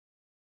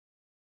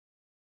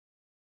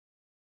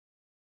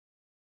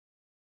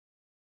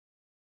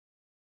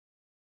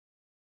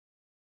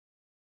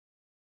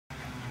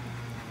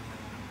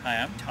Hi,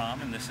 I'm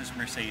Tom, and this is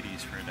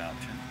Mercedes for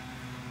adoption.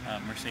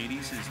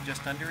 Mercedes is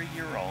just under a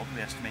year old.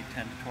 We estimate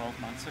 10 to 12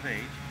 months of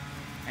age,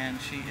 and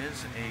she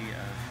is a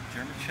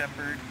German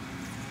Shepherd,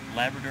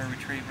 Labrador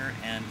Retriever,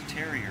 and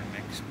Terrier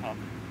mixed pup.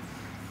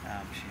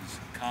 She's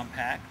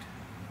compact,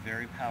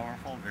 very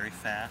powerful, very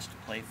fast,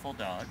 playful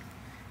dog,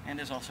 and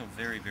is also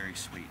very, very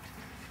sweet.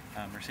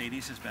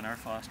 Mercedes has been our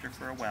foster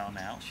for a while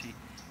now. She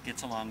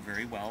gets along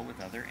very well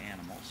with other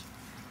animals,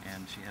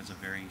 and she has a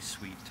very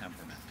sweet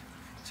temperament.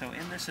 So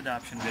in this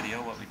adoption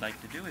video, what we'd like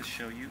to do is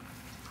show you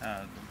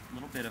a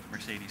little bit of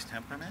Mercedes'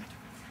 temperament,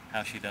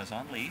 how she does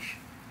on leash,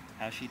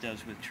 how she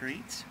does with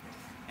treats,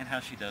 and how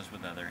she does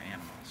with other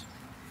animals.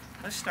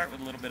 Let's start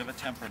with a little bit of a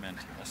temperament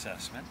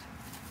assessment.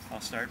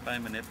 I'll start by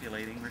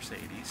manipulating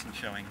Mercedes and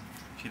showing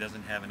she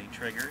doesn't have any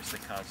triggers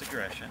that cause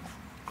aggression.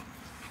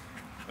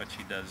 What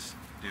she does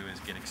do is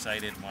get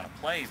excited and want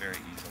to play very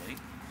easily.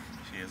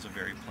 She is a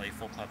very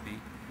playful puppy,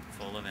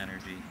 full of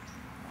energy,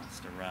 wants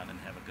to run and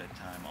have a good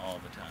time all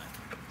the time.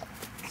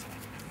 So,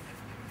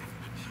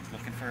 she's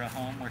looking for a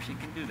home where she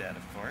can do that,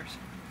 of course.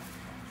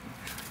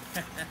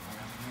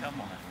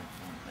 Come on,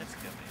 let's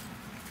go,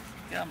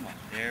 baby. Come on,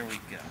 there we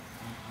go.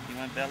 You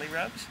want belly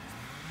rubs?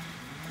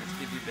 Let's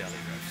give you belly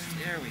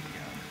rubs. There we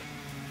go.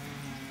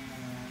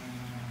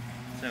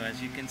 So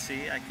as you can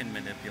see, I can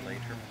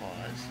manipulate her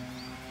paws.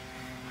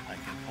 I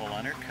can pull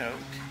on her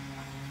coat.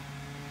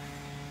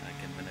 I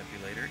can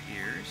manipulate her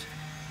ears.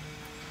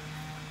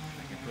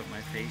 I can put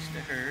my face to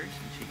hers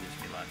and she gives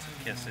me lots of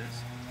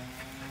kisses.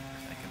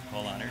 I can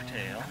pull on her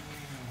tail.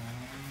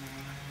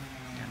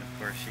 And of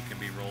course she can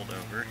be rolled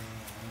over.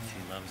 She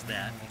loves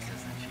that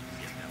because then she can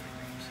get belly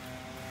rubs.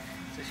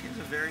 So she has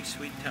a very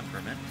sweet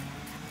temperament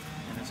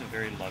and is a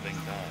very loving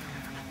dog.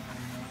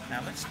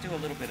 Now let's do a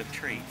little bit of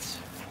treats.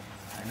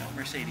 I know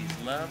Mercedes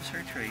loves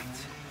her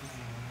treats.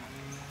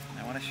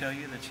 I want to show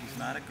you that she's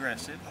not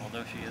aggressive,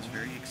 although she is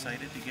very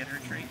excited to get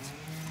her treats.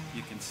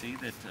 You can see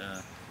that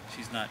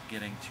she's not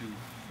getting too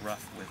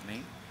rough with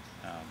me.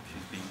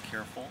 She's being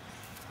careful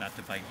not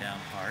to bite down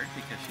hard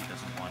because she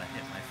doesn't want to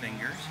hit my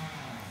fingers.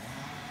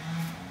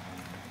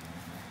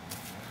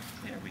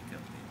 There we go,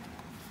 baby.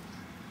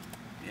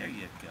 There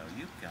you go.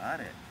 You got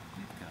it.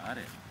 You got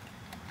it.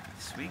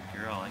 Sweet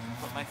girl. I can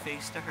put my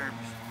face to her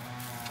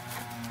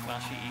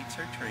while she eats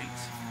her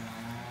treats.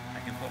 I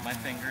can put my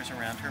fingers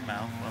around her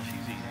mouth while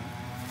she's eating.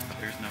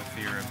 There's no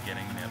fear of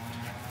getting nipped.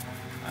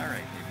 All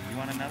right, baby. You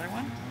want another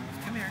one?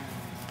 Come here.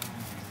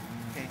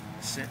 Okay,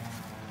 sit.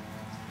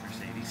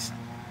 Mercedes.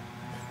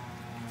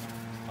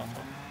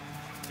 Uh-oh.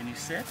 Can you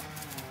sit?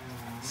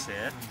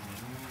 Sit.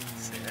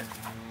 Sit.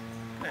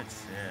 Good,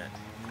 sit.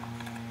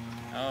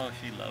 Oh,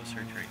 she loves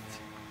her treats.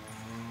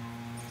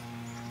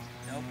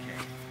 Okay.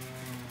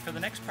 For the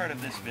next part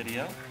of this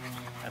video,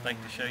 I'd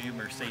like to show you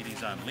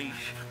Mercedes on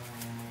leash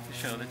to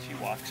show that she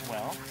walks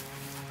well,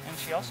 and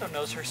she also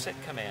knows her sit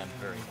command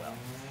very well.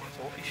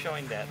 So we'll be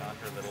showing that on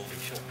her little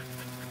leash.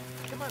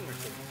 Come on,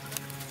 Mercedes.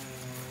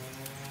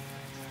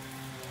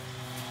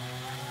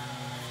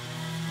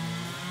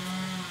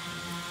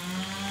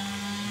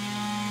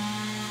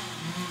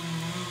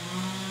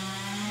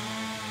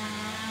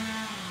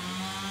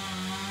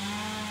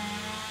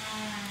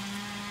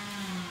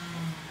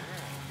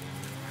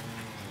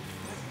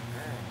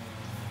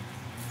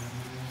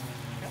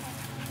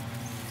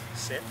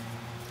 Sit.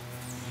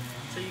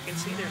 So you can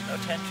see there's no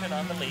tension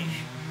on the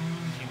leash.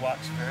 She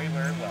walks very,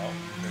 very well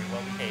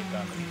behaved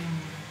on the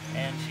leash.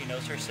 And she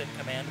knows her sit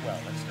command well.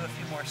 Let's do a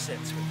few more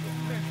sits with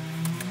you.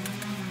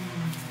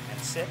 And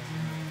sit.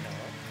 No.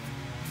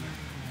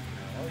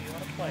 No, you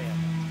want to play him.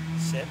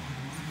 Sit.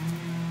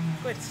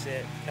 Good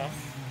sit. Come.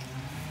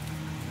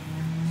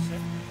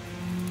 Sit.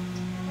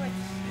 Good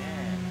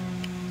sit.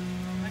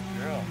 Good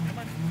girl. Come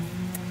on.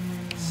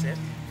 Sit.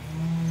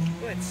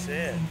 Good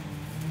sit.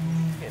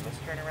 Okay, let's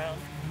turn around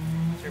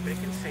so everybody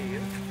can see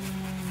you.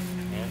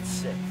 And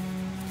sit.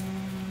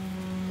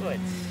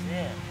 Good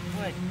sit.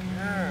 Good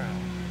girl.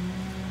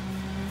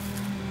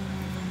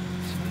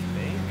 Sweet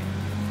baby.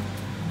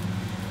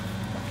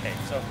 Okay,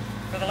 so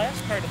for the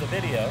last part of the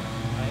video,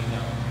 I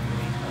know,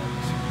 we need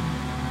hugs.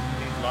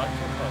 We need lots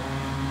of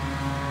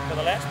hugs. For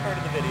the last part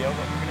of the video,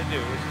 what we're going to do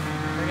is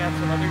bring out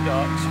some other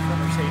dogs for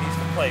Mercedes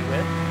to play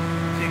with,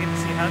 so you get to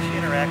see how she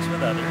interacts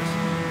with others.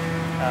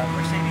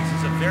 Mercedes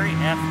is a very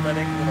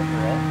athletic little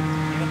girl.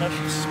 Even though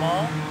she's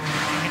small,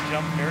 she can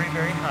jump very,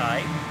 very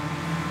high.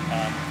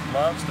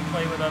 Loves to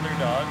play with other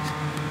dogs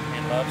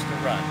and loves to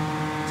run.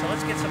 So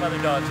let's get some other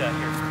dogs out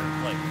here for her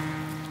to play with.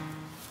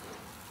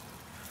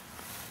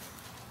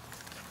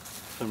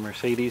 So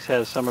Mercedes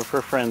has some of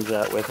her friends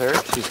out with her.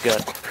 She's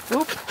got,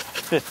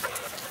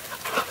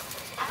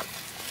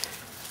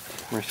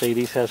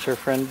 Mercedes has her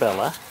friend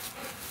Bella.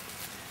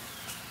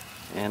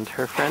 And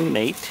her friend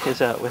Nate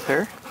is out with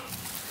her.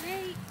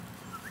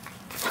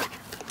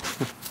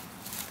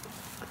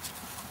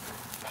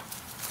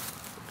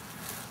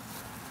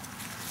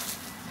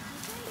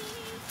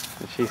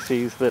 She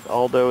sees that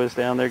Aldo is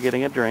down there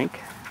getting a drink.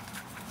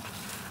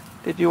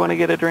 Did you want to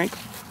get a drink?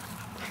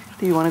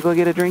 Do you want to go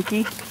get a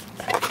drinky?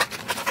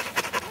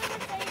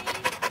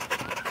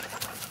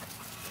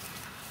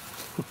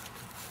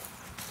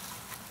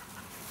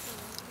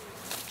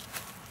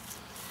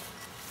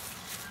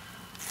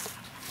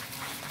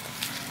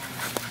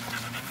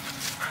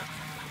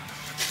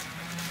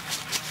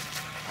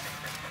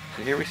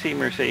 So here we see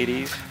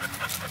Mercedes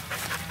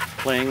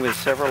playing with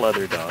several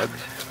other dogs.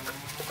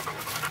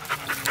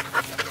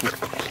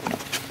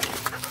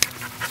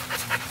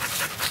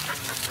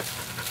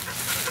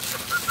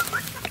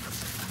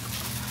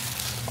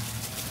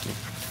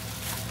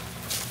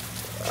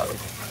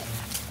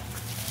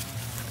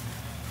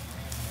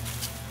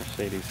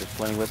 Mercedes is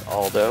playing with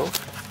Aldo,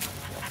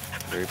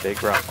 very big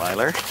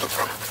Rottweiler.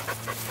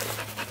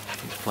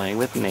 He's playing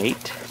with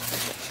Nate.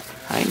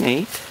 Hi,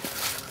 Nate.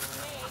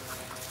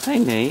 Hi,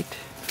 Nate.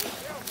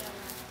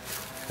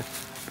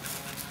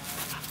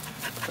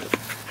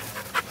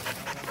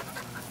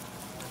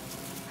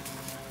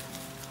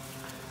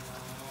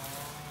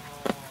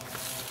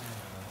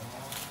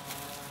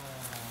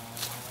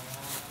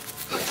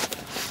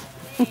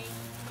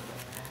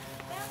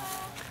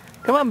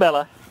 Come on,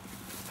 Bella.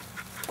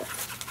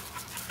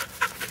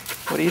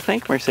 What do you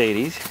think,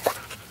 Mercedes?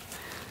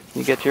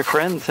 You get your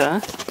friends,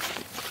 huh?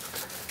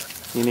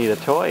 You need a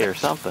toy or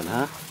something,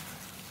 huh?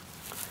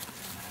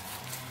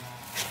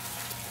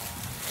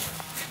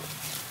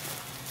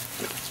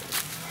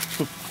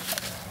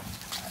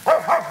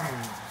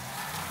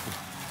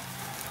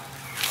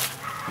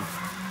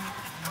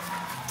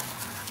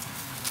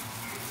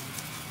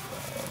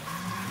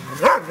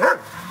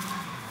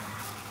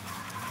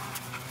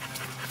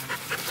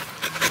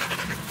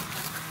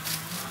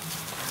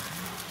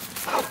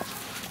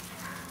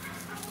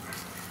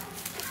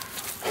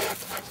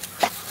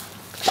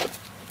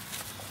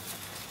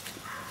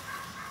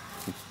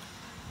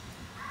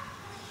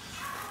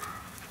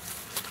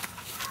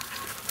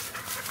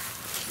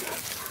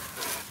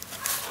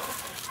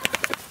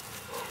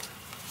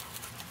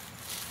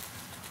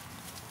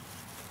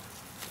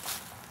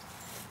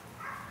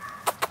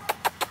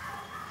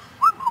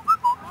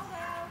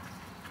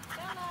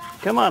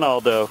 Come on,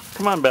 Aldo.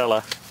 Come on,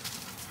 Bella.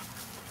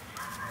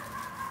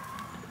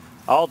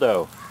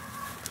 Aldo.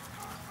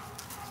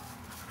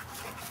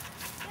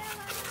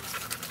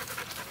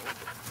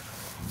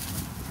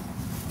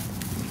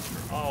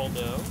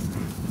 Aldo.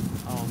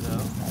 Aldo.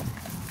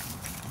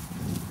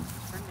 This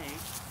is for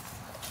Nate.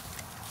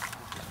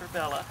 This is for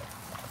Bella.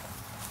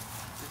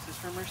 This is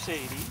for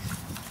Mercedes.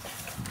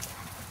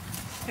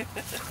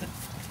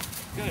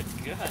 Good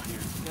God, you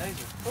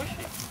guys are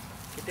pushing.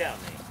 Get down,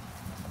 Nate.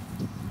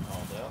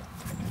 Aldo.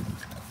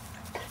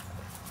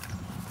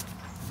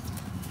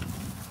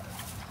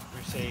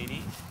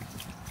 Mercedes.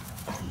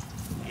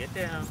 Get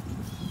down.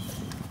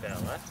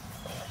 Bella.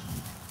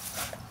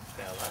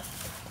 Bella.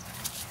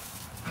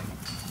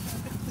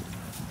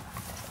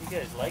 You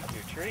guys like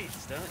your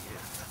treats, don't you?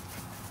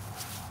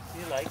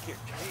 You like your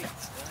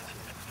treats, don't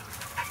you?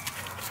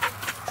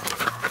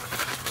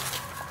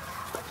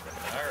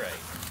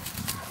 Alright.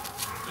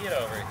 Get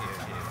over here,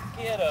 dude.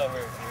 Get over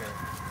here.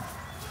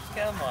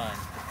 Come on.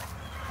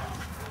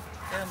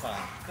 Come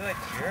on. Good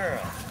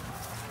girl.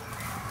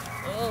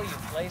 Oh, you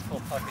playful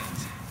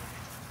puppies.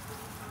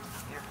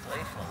 You're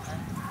playful, huh?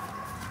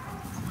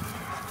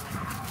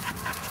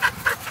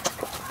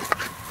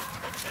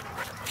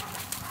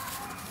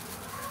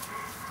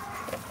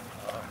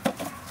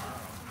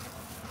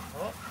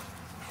 Oh.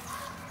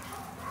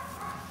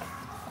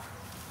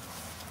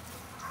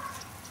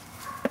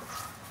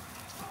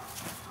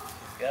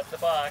 Got the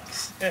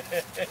box.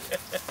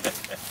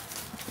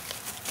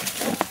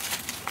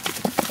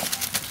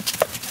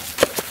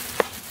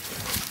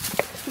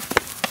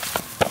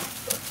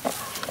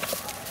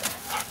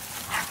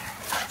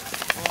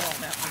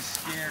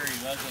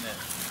 Wasn't it?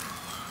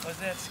 Was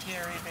that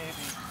scary,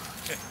 baby?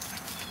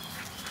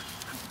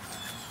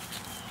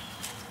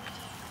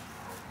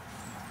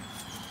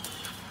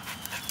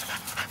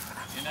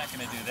 You're not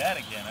going to do that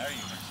again, are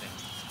you,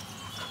 Mercedes?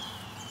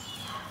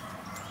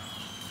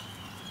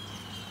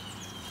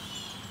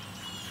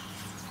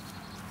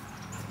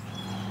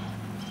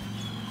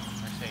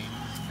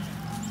 Mercedes.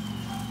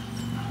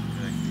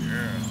 Good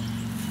girl.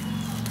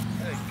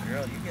 Good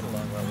girl. You get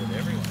along well with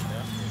everyone,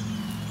 don't you?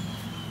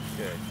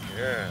 Good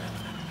girl.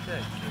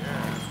 Good girl.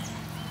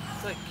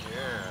 Good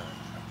girl.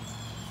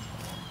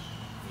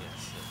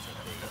 Yes, that's a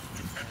baby.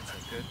 That's a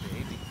good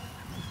baby.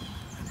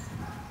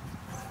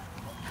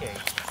 Okay.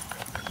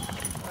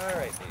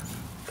 Alright, baby.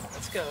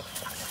 Let's go.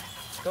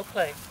 Go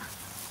play.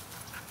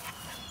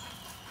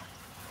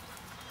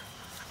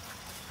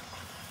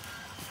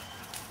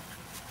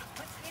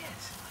 What's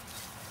this?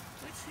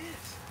 What's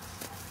this?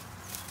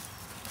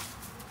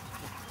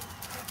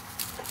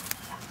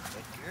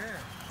 Good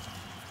girl.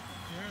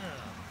 Good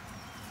girl.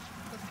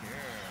 Good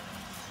girl.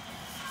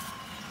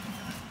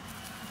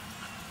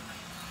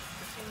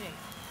 What's your name?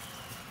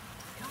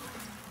 Come on.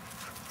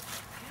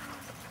 Come on.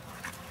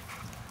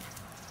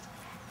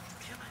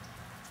 Come on.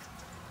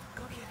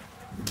 Go get it.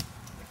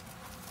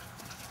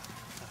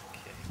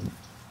 Okay.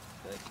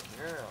 Good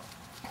girl.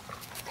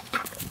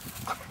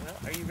 Well,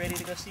 are you ready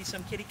to go see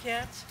some kitty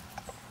cats?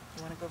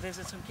 You want to go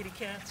visit some kitty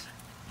cats?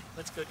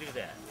 Let's go do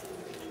that.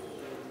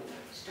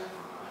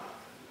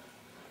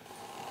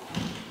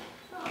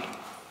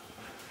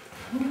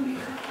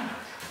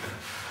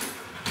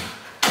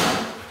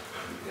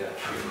 Yeah,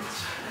 treats.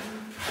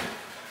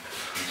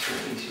 You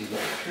certainly see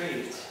that.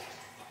 treats.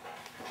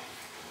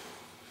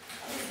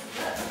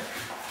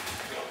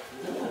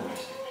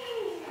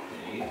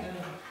 There you go.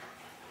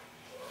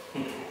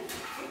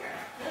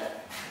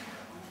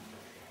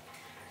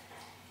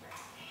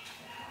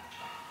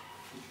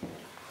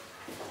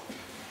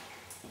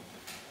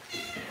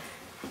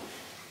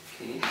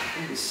 Okay, you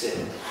can sit,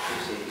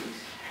 Mercedes.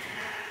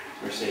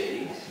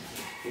 Mercedes,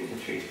 here's a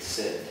treat to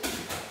sit.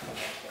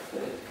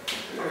 Good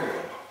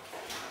girl.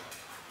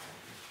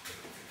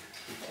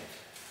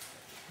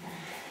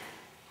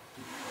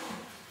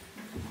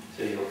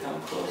 So you'll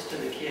come close to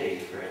the kitty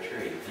for a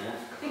treat, huh?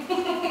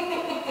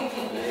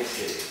 I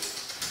see.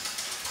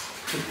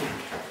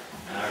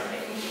 All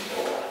right.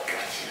 Oh, I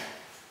gotcha.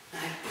 I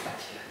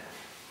gotcha.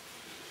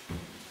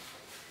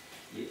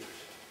 Yeah.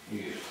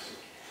 Yes.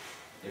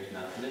 There's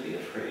nothing to be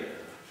afraid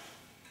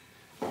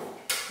of.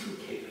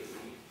 Okay,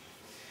 baby.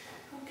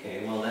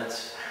 Okay, well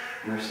that's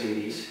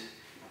Mercedes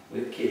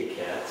with kitty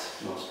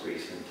cats, most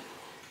recent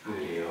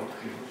video.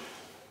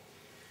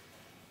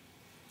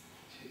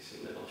 She's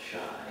a little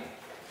shy,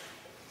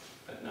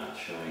 but not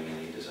showing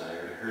any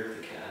desire to hurt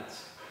the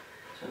cats.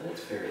 So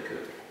that's very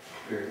good.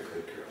 Very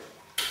good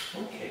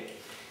girl. Okay,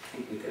 I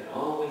think we've got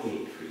all we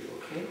need for you,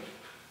 okay?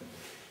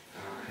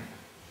 All right.